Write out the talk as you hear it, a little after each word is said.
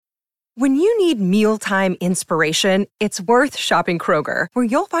When you need mealtime inspiration, it's worth shopping Kroger, where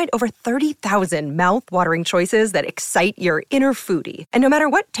you'll find over 30,000 mouth-watering choices that excite your inner foodie. And no matter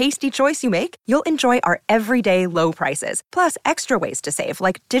what tasty choice you make, you'll enjoy our everyday low prices, plus extra ways to save,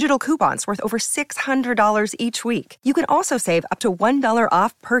 like digital coupons worth over $600 each week. You can also save up to $1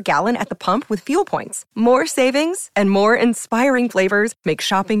 off per gallon at the pump with fuel points. More savings and more inspiring flavors make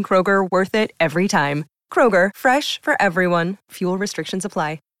shopping Kroger worth it every time. Kroger, fresh for everyone. Fuel restrictions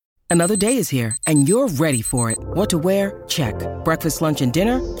apply. Another day is here, and you're ready for it. What to wear? Check. Breakfast, lunch, and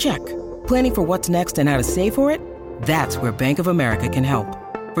dinner? Check. Planning for what's next and how to save for it? That's where Bank of America can help.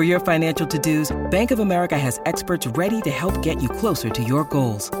 For your financial to-dos, Bank of America has experts ready to help get you closer to your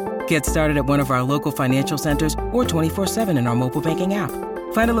goals. Get started at one of our local financial centers or 24/7 in our mobile banking app.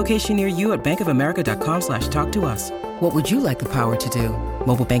 Find a location near you at bankofamerica.com/talktous. What would you like the power to do?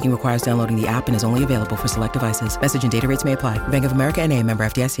 Mobile banking requires downloading the app and is only available for select devices. Message and data rates may apply. Bank of America N.A., member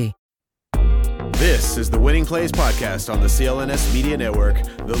FDIC. This is the Winning Plays Podcast on the CLNS Media Network,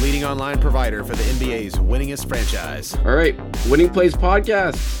 the leading online provider for the NBA's winningest franchise. All right, Winning Plays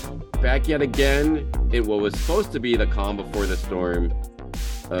Podcast, back yet again in what was supposed to be the calm before the storm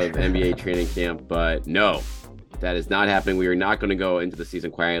of NBA training camp, but no, that is not happening. We are not going to go into the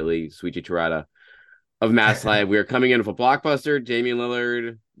season quietly. Suichi Terada of Mass Live. We are coming in with a blockbuster. Damian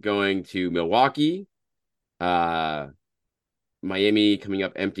Lillard going to Milwaukee. Miami coming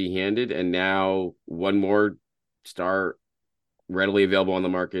up empty-handed, and now one more star readily available on the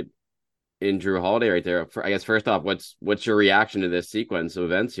market in Jrue Holiday right there. I guess first off, what's your reaction to this sequence of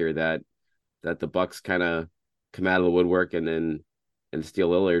events here that the Bucks kind of come out of the woodwork and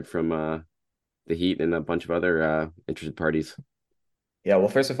steal Lillard from the Heat and a bunch of other interested parties? Yeah, well,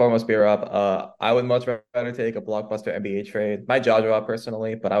 first and foremost, B-Rob, I would much rather take a blockbuster NBA trade. My jaw drop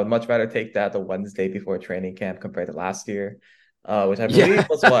personally, but I would much rather take that the Wednesday before training camp compared to last year. Which I believe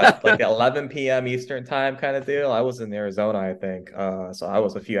was what, like 11 p.m. Eastern time kind of deal. I was in Arizona, I think. So I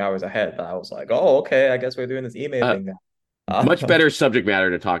was a few hours ahead, but I was like, oh, okay, I guess we're doing this email thing now. Much better subject matter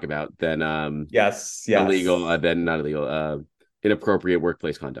to talk about than yes. Inappropriate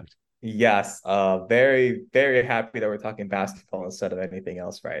workplace conduct. Yes, very, very happy that we're talking basketball instead of anything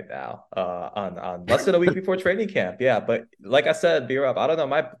else right now. On less than a week before training camp, yeah. But like I said, B-Rob, I don't know,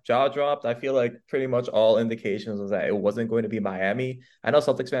 my jaw dropped. I feel like pretty much all indications was that it wasn't going to be Miami. I know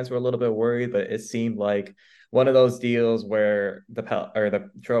Celtics fans were a little bit worried, but it seemed like one of those deals where the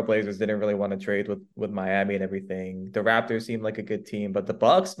Trailblazers didn't really want to trade with Miami and everything. The Raptors seemed like a good team, but the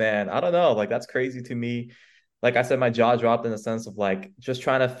Bucks, man, I don't know, like that's crazy to me. Like I said, my jaw dropped in the sense of like just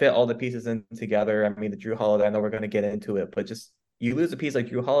trying to fit all the pieces in together. I mean, the Jrue Holiday, I know we're going to get into it, but just you lose a piece like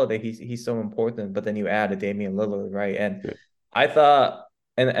Jrue Holiday, he's so important, but then you add a Damian Lillard, right? And yeah. I thought,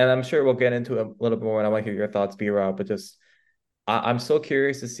 and I'm sure we'll get into it a little bit more, and I want to hear your thoughts, B-Rob, but just I'm so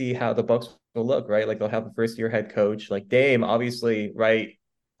curious to see how the Bucks will look, right? Like they'll have a first-year head coach, like Dame, obviously, right?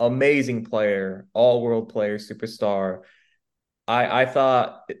 Amazing player, all-world player, superstar. I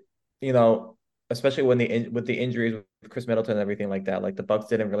thought, you know, especially with the injuries with Chris Middleton and everything like that, like the Bucks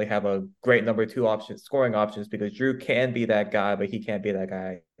didn't really have a great number two scoring options because Jrue can be that guy, but he can't be that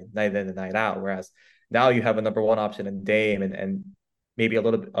guy night in and night out. Whereas now you have a number one option in Dame and maybe a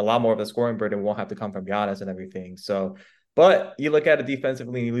lot more of the scoring burden won't have to come from Giannis and everything. So, but you look at it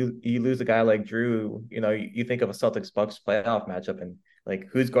defensively, you lose a guy like Jrue, you know, you think of a Celtics Bucks playoff matchup and like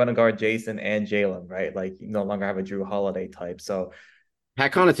who's going to guard Jason and Jalen, right? Like you no longer have a Jrue Holiday type. So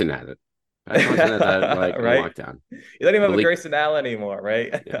Pat Connaughton had it. Like right? Lockdown. You don't even have a Grayson Allen anymore,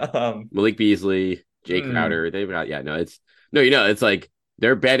 right? Yeah. Malik Beasley, Jay Crowder. They've got it's like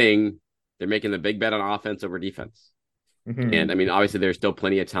they're making the big bet on offense over defense. Mm-hmm. And I mean, obviously, there's still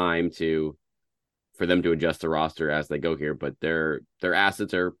plenty of time for them to adjust the roster as they go here, but their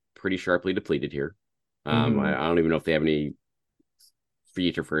assets are pretty sharply depleted here. I don't even know if they have any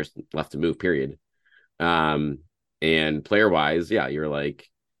future first left to move. Period. And player wise, yeah, you're like,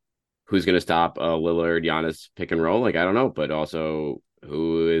 who's going to stop Lillard, Giannis pick and roll? Like, I don't know, but also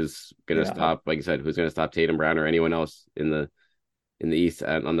who is going to stop, like you said, who's going to stop Tatum Brown or anyone else in the East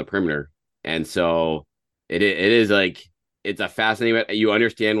on the perimeter? And so it is like, it's a fascinating, you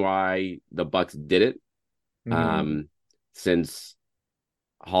understand why the Bucks did it. Since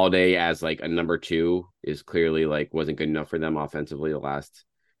Holiday as like a number two is clearly like, wasn't good enough for them offensively the last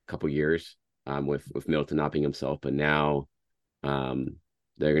couple years with Middleton not being himself, but now,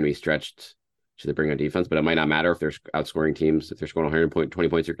 they're going to be stretched should they bring on defense, but it might not matter if they're outscoring teams, if they're scoring 20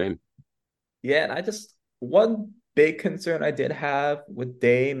 points a game. Yeah, and one big concern I did have with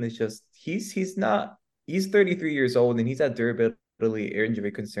Dame is just he's 33 years old and he's had durability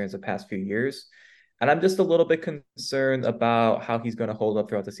injury concerns the past few years. And I'm just a little bit concerned about how he's going to hold up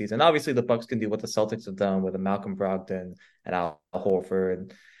throughout the season. Obviously, the Bucks can do what the Celtics have done with Malcolm Brogdon and Al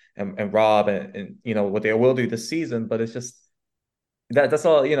Horford and Rob and what they will do this season. But it's just that's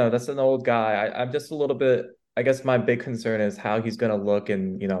all, that's an old guy. I'm just a little bit, I guess my big concern is how he's going to look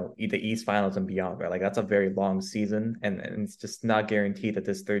in, the East Finals and beyond, right? Like that's a very long season and it's just not guaranteed that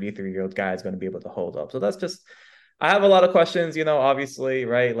this 33-year-old guy is going to be able to hold up. So that's just, I have a lot of questions, obviously,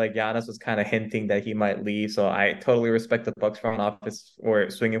 right? Like Giannis was kind of hinting that he might leave. So I totally respect the Bucks front office for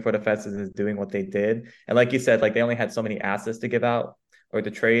swinging for the fences and doing what they did. And like you said, like they only had so many assets to give out or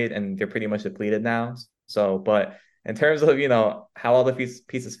to trade and they're pretty much depleted now. So, but in terms of, how all the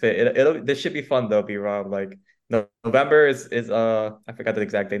pieces fit, this should be fun though, B-Rob. Like November is I forgot the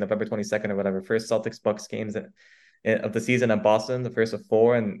exact date, November 22nd or whatever. First Celtics Bucks games of the season in Boston, the first of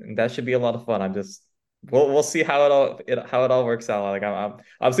four, and that should be a lot of fun. We'll see how it all works out. Like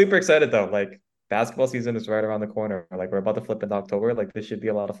I'm super excited though. Like basketball season is right around the corner. Like we're about to flip into October. Like this should be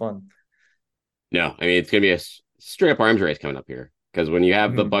a lot of fun. No, I mean it's gonna be a straight up arms race coming up here because when you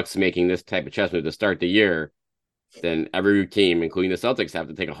have the Bucks making this type of chess move to start the year, then every team, including the Celtics, have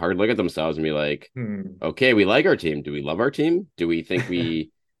to take a hard look at themselves and be like, okay, we like our team. Do we love our team? Do we think we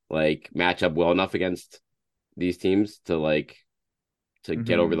like match up well enough against these teams to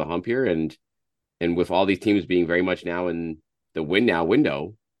get over the hump here? And with all these teams being very much now in the win now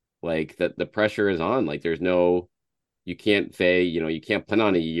window, like the pressure is on. Like you can't say, you can't plan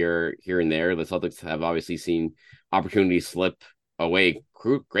on a year here and there. The Celtics have obviously seen opportunities slip away,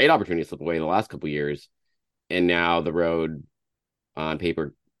 great opportunities slip away the last couple of years. And now the road on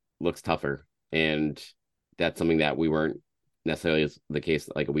paper looks tougher. And that's something that we weren't necessarily the case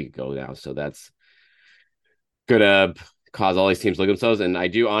like a week ago now. So that's going to cause all these teams to look at themselves. And I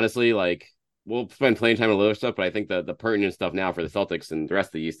do honestly we'll spend playing time on a little stuff, but I think the pertinent stuff now for the Celtics and the rest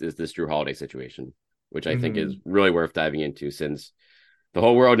of the East is this Jrue Holiday situation, which I think is really worth diving into since the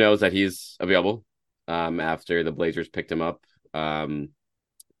whole world knows that he's available after the Blazers picked him up. They're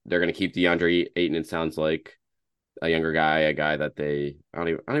going to keep DeAndre Ayton, it sounds like, a younger guy, a guy that I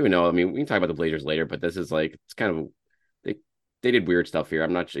don't even know. I mean, we can talk about the Blazers later, but this is it's kind of, they did weird stuff here.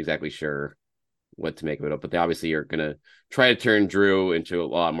 I'm not exactly sure what to make of it, but they obviously are going to try to turn Jrue into a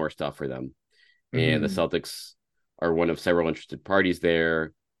lot more stuff for them. And the Celtics are one of several interested parties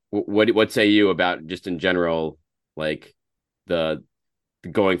there. What say you about just in general, like the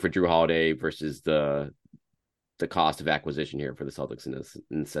going for Jrue Holiday versus the cost of acquisition here for the Celtics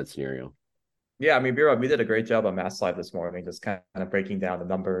in said scenario? Yeah, I mean, B-Rob, we did a great job on Mass Live this morning, just kind of breaking down the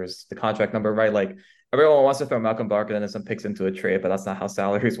numbers, the contract number, right? Like everyone wants to throw Malcolm Brogdon and some picks into a trade, but that's not how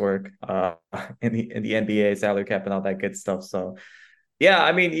salaries work in the NBA, salary cap and all that good stuff. So yeah,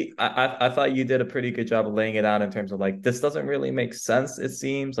 I mean, I thought you did a pretty good job of laying it out in terms of this doesn't really make sense. It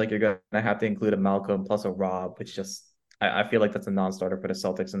seems like you're going to have to include a Malcolm plus a Rob, which just, I feel like that's a non-starter for the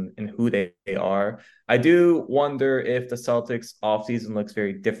Celtics and who they are. I do wonder if the Celtics offseason looks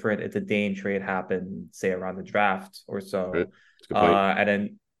very different if the Dame trade happened, say around the draft or so. And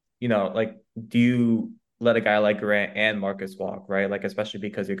then, do you let a guy like Grant and Marcus walk, right? Like, especially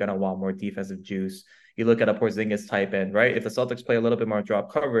because you're going to want more defensive juice. You look at a Porzingis type end, right? If the Celtics play a little bit more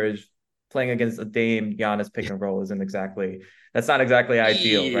drop coverage, playing against a Dame Giannis pick and roll that's not exactly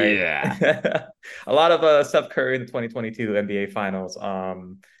ideal, right? Yeah. A lot of Steph Curry in the 2022 NBA Finals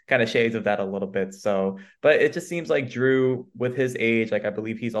kind of shades of that a little bit. So, but it just seems like Jrue, with his age, I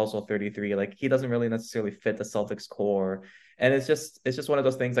believe he's also 33, he doesn't really necessarily fit the Celtics core. And it's just one of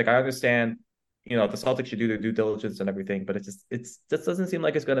those things. I understand, the Celtics should do their due diligence and everything, but it just doesn't seem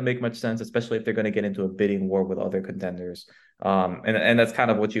like it's going to make much sense, especially if they're going to get into a bidding war with other contenders. And that's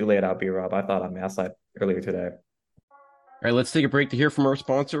kind of what you laid out, B-Rob, I thought on Mass Live earlier today. All right, let's take a break to hear from our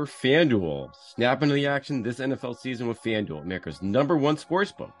sponsor, FanDuel. Snap into the action this NFL season with FanDuel, America's #1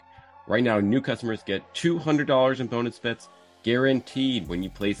 sportsbook. Right now, new customers get $200 in bonus bets guaranteed when you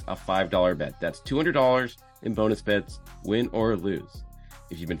place a $5 bet. That's $200 in bonus bets, win or lose.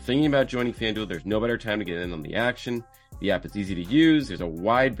 If you've been thinking about joining FanDuel, there's no better time to get in on the action. The app is easy to use. There's a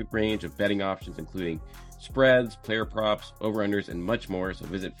wide range of betting options, including spreads, player props, over-unders, and much more. So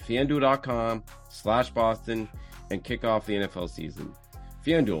visit FanDuel.com/Boston and kick off the NFL season.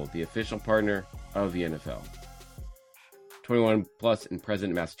 FanDuel, the official partner of the NFL. 21 plus and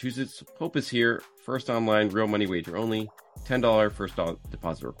present in Massachusetts. Hope is here. First online, real money wager only. $10 first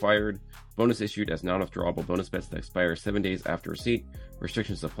deposit required. Bonus issued as non-withdrawable bonus bets that expire 7 days after receipt.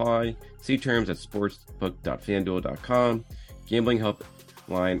 Restrictions apply. See terms at sportsbook.fanduel.com. Gambling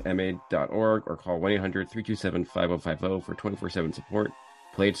helpline ma.org or call 1-800-327-5050 for 24/7 support.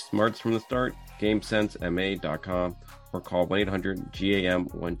 Play smarts from the start. GameSenseMA.com or call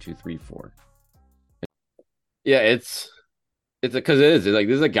 1-800-GAM-1234. Yeah, it's because it is. It's like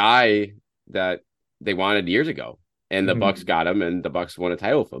this is a guy that they wanted years ago, and the Bucks Mhm. got him, and the Bucks won a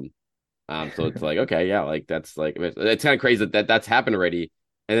title with him. So it's like, okay, yeah, like that's like it's kind of crazy that's happened already,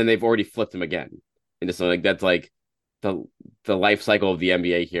 and then they've already flipped him again into something like that's like the the life cycle of the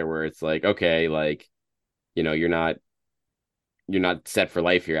NBA here, where it's like, okay, like you're not set for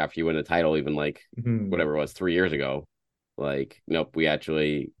life here after you win a title, even like Mhm. whatever it was 3 years ago. Like, nope, we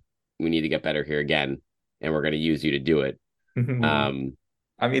need to get better here again, and we're going to use you to do it. Mhm. Um,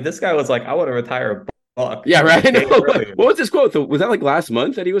 I mean, this guy was like, I want to retire a buck yeah, like right. No, days what earlier. was this quote? Was that like last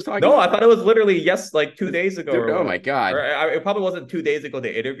month that he was talking No, I about? thought it was literally yes, like 2 days ago or Oh my whatever. Or God. it probably wasn't 2 days ago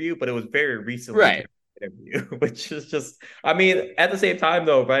the interview, but it was very recently Right. the interview, which is just. I mean, at the same time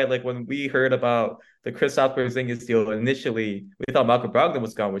though, right? Like when we heard about the Kristaps Porzingis deal, initially we thought Malcolm Brogdon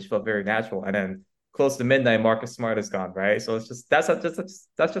was gone, which felt very natural, and then close to midnight, Marcus Smart is gone, right? So it's just that's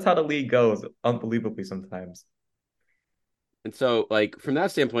just how the league goes, unbelievably sometimes. And so, like, from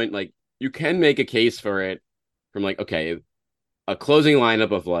that standpoint, like, you can make a case for it from, like, okay, a closing lineup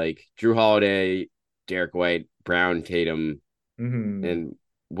of, like, Jrue Holiday, Derek White, Brown, Tatum, Hmm. and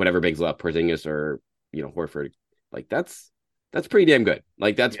whatever bigs left, Porzingis or, Horford. Like, that's pretty damn good.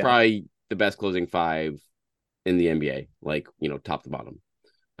 Like, that's Yeah. probably the best closing five in the NBA, like, top to bottom.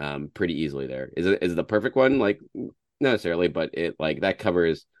 Pretty easily there. Is it the perfect one? Like, not necessarily, but it, like, that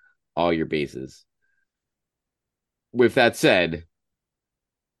covers all your bases. With that said,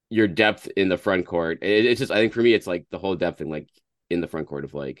 your depth in the front court. It's just I think for me it's like the whole depth thing, like in the front court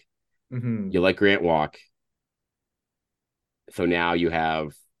of like you Hmm. let Grant walk, so now you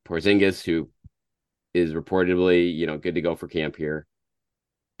have Porzingis who is reportedly good to go for camp here.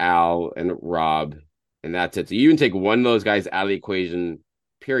 Al and Rob, and that's it. So you even take one of those guys out of the equation,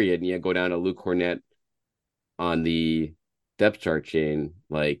 period, and you go down to Luke Cornett on the depth chart chain.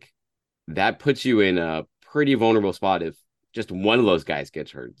 Like that puts you in a pretty vulnerable spot if just one of those guys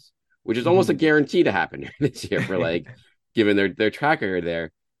gets hurt, which is almost a Hmm. guarantee to happen this year for like given their track record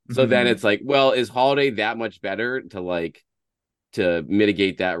there. So then Hmm. it's like, well, is Holiday that much better to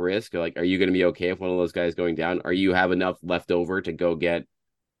mitigate that risk? Or like, are you going to be okay if one of those guys going down? Are you have enough left over to go get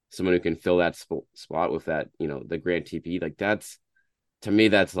someone who can fill that spot with that, the Grant TP? Like that's to me,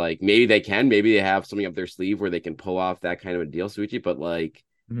 that's like maybe they have something up their sleeve where they can pull off that kind of a deal, Suichi. But like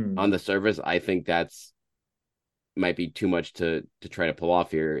on Hmm. the surface, I think that's might be too much to try to pull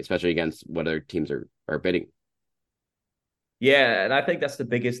off here, especially against what other teams are bidding. Yeah, and I think that's the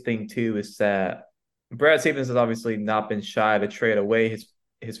biggest thing too is that Brad Stevens has obviously not been shy to trade away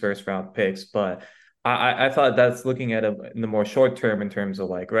his first round picks, but I thought that's looking at it in the more short term in terms of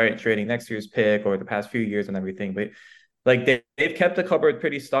like right trading next year's pick or the past few years and everything. But like they've kept the cupboard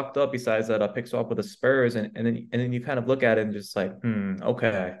pretty stocked up besides that pick swap with the Spurs, and then you kind of look at it and just like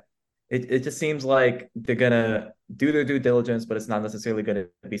okay. It just seems like they're gonna do their due diligence, but it's not necessarily gonna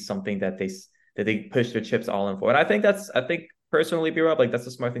be something that they push their chips all in for. And I think personally, B Rob, like that's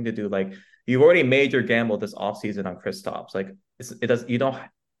a smart thing to do. Like you've already made your gamble this offseason on Kristaps. Like it does you don't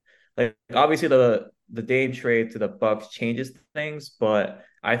like obviously the Dame trade to the Bucks changes things, but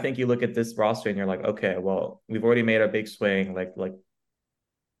I think you look at this roster and you're like, okay, well, we've already made our big swing.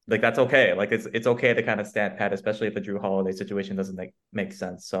 Like that's okay. Like it's okay to kind of stand pat, especially if the Jrue Holiday situation doesn't make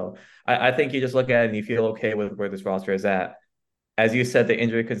sense. So I think you just look at it and you feel okay with where this roster is at. As you said, the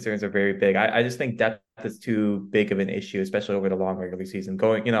injury concerns are very big. I just think depth is too big of an issue, especially over the long regular season.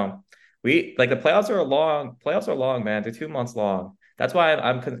 We like the playoffs are long, man. They're 2 months long. That's why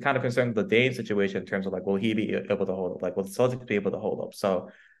I'm kind of concerned with the Dame situation in terms of like, will he be able to hold up? Like, will the Celtics be able to hold up?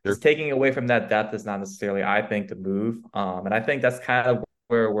 So Sure. just taking away from that depth is not necessarily, I think, the move. And I think that's kind of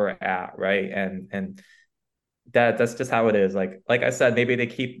where we're at, right? And that's just how it is. Like I said, maybe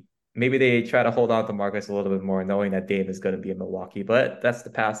they try to hold on to Marcus a little bit more, knowing that Dame is going to be in Milwaukee. But that's the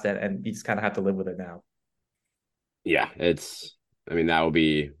past, and you just kind of have to live with it now. Yeah, I mean that will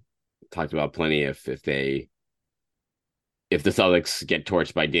be talked about plenty if the Celtics get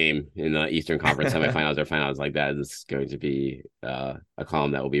torched by Dame in the Eastern Conference semifinals or finals like that. It's going to be a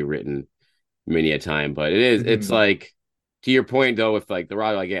column that will be written many a time. But it's Mhm. like to your point though, with like the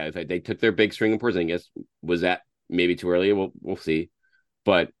Rock, like yeah, if they took their big string of Porzingis, was that maybe too early? We'll see.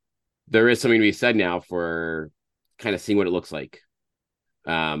 But there is something to be said now for kind of seeing what it looks like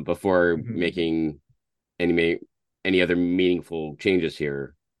before Mhm. making any any other meaningful changes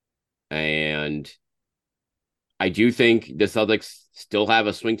here. And I do think the Celtics still have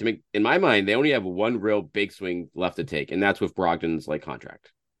a swing to make. In my mind, they only have one real big swing left to take, and that's with Brogdon's like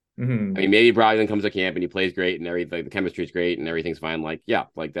contract. I Mhm. mean, maybe Brogdon comes to camp and he plays great and everything, like the chemistry's great and everything's fine. Like, yeah,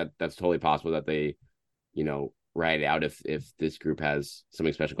 like that's totally possible that they, ride it out if this group has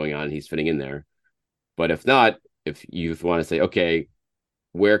something special going on and he's fitting in there. But if not, if you want to say, okay,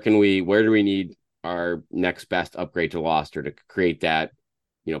 where do we need our next best upgrade to roster to create that,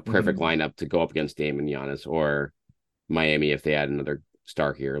 perfect lineup to go up against Dame and Giannis, or Miami if they had another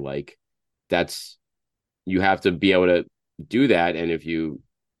star here. Like that's, you have to be able to do that. And if you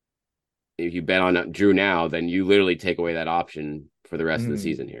bet on Jrue now, then you literally take away that option for the rest of the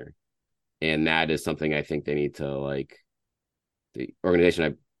season here. And that is something I think they need to, like, the organization,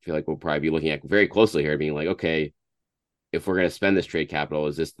 I feel like will probably be looking at very closely here, being like, okay, if we're going to spend this trade capital,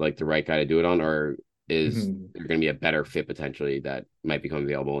 is this like the right guy to do it on, or is there going to be a better fit potentially that might become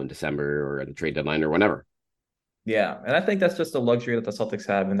available in December or at the trade deadline or whenever? Yeah, and I think that's just a luxury that the Celtics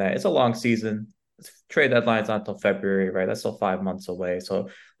have in that it's a long season. Trade deadline's not until February, right? That's still 5 months away. So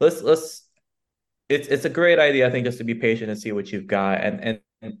let's it's a great idea, I think, just to be patient and see what you've got. And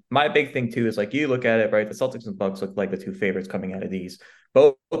my big thing too is like you look at it, right? The Celtics and Bucks look like the two favorites coming out of these.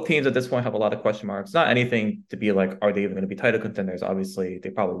 Both teams at this point have a lot of question marks. Not anything to be like, are they even going to be title contenders? Obviously, they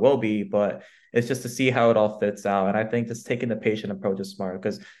probably will be, but it's just to see how it all fits out. And I think just taking the patient approach is smart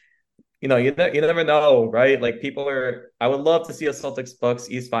because you never know, right? Like I would love to see a Celtics Bucks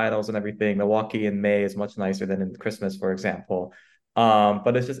East Finals and everything. Milwaukee in May is much nicer than in Christmas, for example.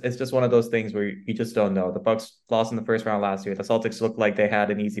 But it's just one of those things where you just don't know. The Bucks lost in the first round last year. The Celtics looked like they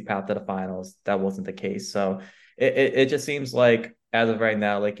had an easy path to the finals. That wasn't the case. So it just seems like as of right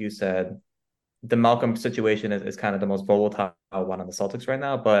now, like you said, the Malcolm situation is kind of the most volatile one on the Celtics right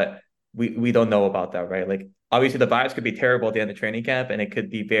now. But we don't know about that, right? Like obviously the vibes could be terrible at the end of training camp, and it could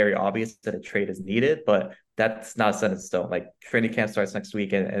be very obvious that a trade is needed, but that's not set in stone. Like training camp starts next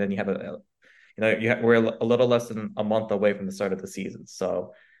week, and then you have we're a little less than a month away from the start of the season.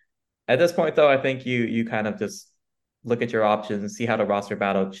 So at this point, though, I think you kind of just look at your options, see how the roster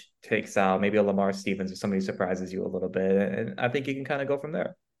battle takes out. Maybe a Lamar Stevens or somebody surprises you a little bit, and I think you can kind of go from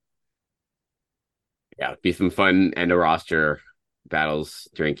there. Yeah, be some fun end of roster battles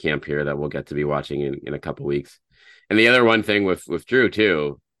during camp here that we'll get to be watching in a couple weeks. And the other one thing with Jrue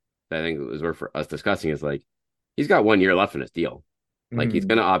too, that I think is worth for us discussing is like he's got 1 year left in his deal. Like he's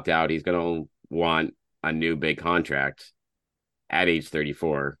gonna opt out. He's gonna want a new big contract at age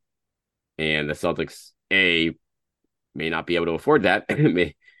 34. And the Celtics may not be able to afford that,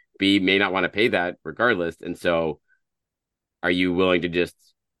 may not want to pay that regardless. And so are you willing to just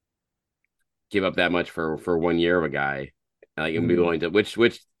give up that much for 1 year of a guy? Like and be willing to which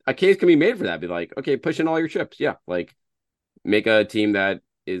a case can be made for that. Be like, okay, push in all your chips. Yeah. Like make a team that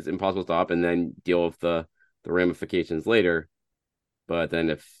is impossible to stop and then deal with the ramifications later. But then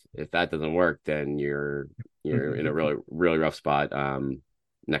if that doesn't work, then you're in a really, really rough spot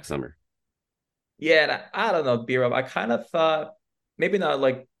next summer. Yeah, I don't know, B-Rob. I kind of thought maybe not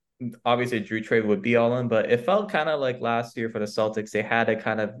like obviously Jrue trade would be all in, but it felt kind of like last year for the Celtics. They had it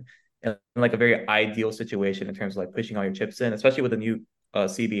kind of in like a very ideal situation in terms of like pushing all your chips in, especially with the new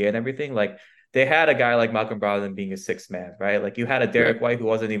CBA and everything. Like they had a guy like Malcolm Brogdon being a sixth man, right? Like you had a Derek White who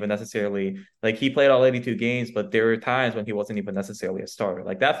wasn't even necessarily like he played all 82 games, but there were times when he wasn't even necessarily a starter.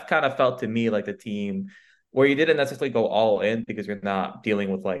 Like that kind of felt to me like the team where you didn't necessarily go all in because you're not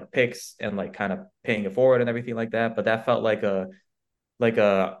dealing with like picks and like kind of paying it forward and everything like that. But that felt like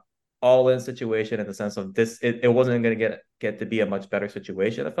a all in situation in the sense of this it wasn't going to get to be a much better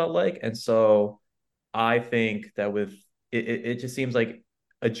situation, it felt like. And so I think that with it just seems like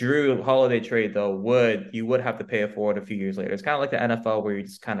a Jrue Holiday trade though you would have to pay it forward a few years later. It's kind of like the NFL where you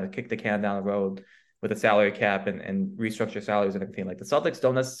just kind of kick the can down the road with a salary cap and restructure salaries and everything. Like the Celtics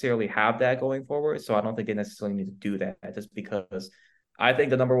don't necessarily have that going forward, so I don't think they necessarily need to do that just because I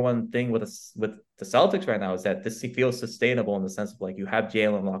think the number one thing with the Celtics right now is that this feels sustainable in the sense of like you have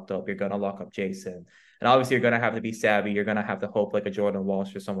Jalen locked up, you're gonna lock up Jason, and obviously you're gonna have to be savvy. You're gonna have to hope like a Jordan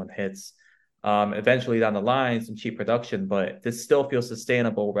Walsh or someone hits. Eventually down the line, some cheap production, but this still feels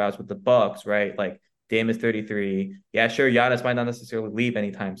sustainable. Whereas with the Bucks, right, like Dame is 33. Yeah, sure, Giannis might not necessarily leave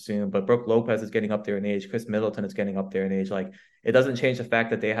anytime soon, but Brook Lopez is getting up there in age. Chris Middleton is getting up there in age. Like it doesn't change the fact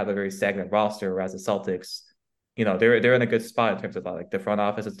that they have a very stagnant roster, whereas the Celtics, they're in a good spot in terms of like the front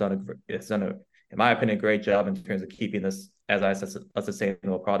office has done in my opinion, a great job in terms of keeping this as a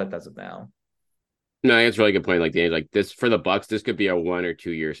sustainable product as of now. No, it's a really good point. Like the like this for the Bucks, this could be a 1 or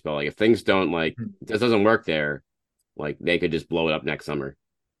 2 year spell. Like if things don't this doesn't work there, like they could just blow it up next summer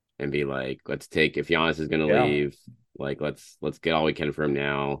and be like, let's take if Giannis is gonna leave, like let's get all we can for him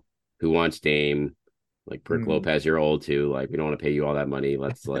now. Who wants Dame? Like Brook Lopez, you're old too. Like we don't want to pay you all that money.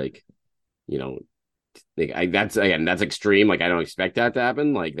 Let's that's extreme. Like I don't expect that to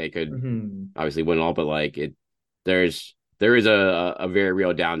happen. Like they could obviously win all, but like there is a very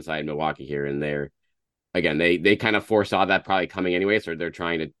real downside in Milwaukee here, and they kind of foresaw that probably coming anyway, so they're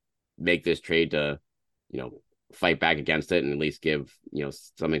trying to make this trade to fight back against it and at least give,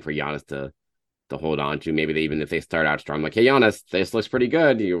 something for Giannis to hold on to. Maybe even if they start out strong, like, hey, Giannis, this looks pretty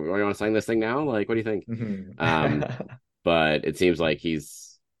good. You want to sign this thing now? Like, what do you think? But it seems like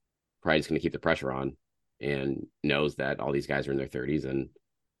he's probably just going to keep the pressure on and knows that all these guys are in their 30s. And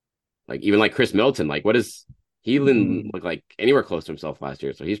like, even like Chris Middleton, like, he didn't look like anywhere close to himself last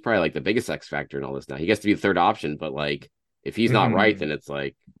year. So he's probably like the biggest X factor in all this now. He gets to be the third option, but like, if he's not right, then it's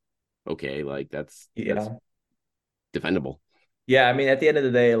like, okay, like that's defendable. Yeah, I mean, at the end of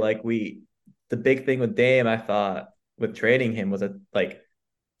the day, like the big thing with Dame, I thought with trading him was that like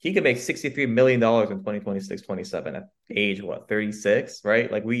he could make $63 million in 2026, 27 at age, 36, right?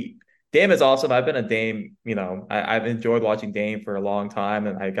 Like Dame is awesome. I've been a Dame, I've enjoyed watching Dame for a long time.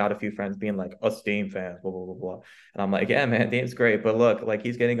 And I got a few friends being like, us Dame fans, blah, blah, blah, blah. And I'm like, yeah, man, Dame's great. But look, like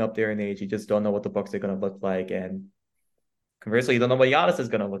he's getting up there in age. You just don't know what the Bucks are going to look like. And conversely, you don't know what Giannis is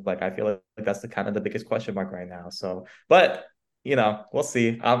going to look like. I feel like that's the kind of the biggest question mark right now. So, but we'll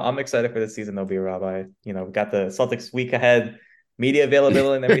see. I'm excited for this season, though, B-Rob. We got the Celtics week ahead, media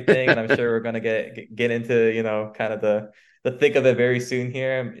availability and everything, and I'm sure we're gonna get into kind of the thick of it very soon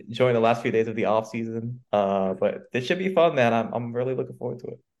here. I'm enjoying the last few days of the off season, but this should be fun, man. I'm really looking forward to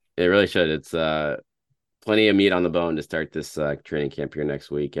it. It really should. It's plenty of meat on the bone to start this training camp here next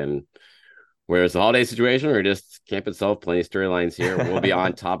week, and whether it's a holiday situation or just camp itself, plenty of storylines here. We'll be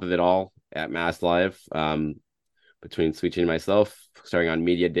on top of it all at Mass Live. Between Suichi and myself, starting on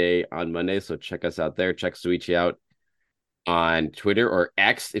Media Day on Monday. So check us out there. Check Suichi out on Twitter, or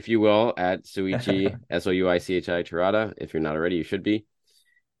X, if you will, at Suichi, Souichi Terada. If you're not already, you should be.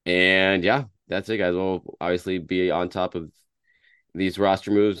 And yeah, that's it, guys. We'll obviously be on top of these roster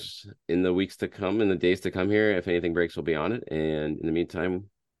moves in the weeks to come, in the days to come here. If anything breaks, we'll be on it. And in the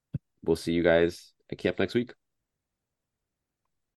meantime, we'll see you guys at camp next week.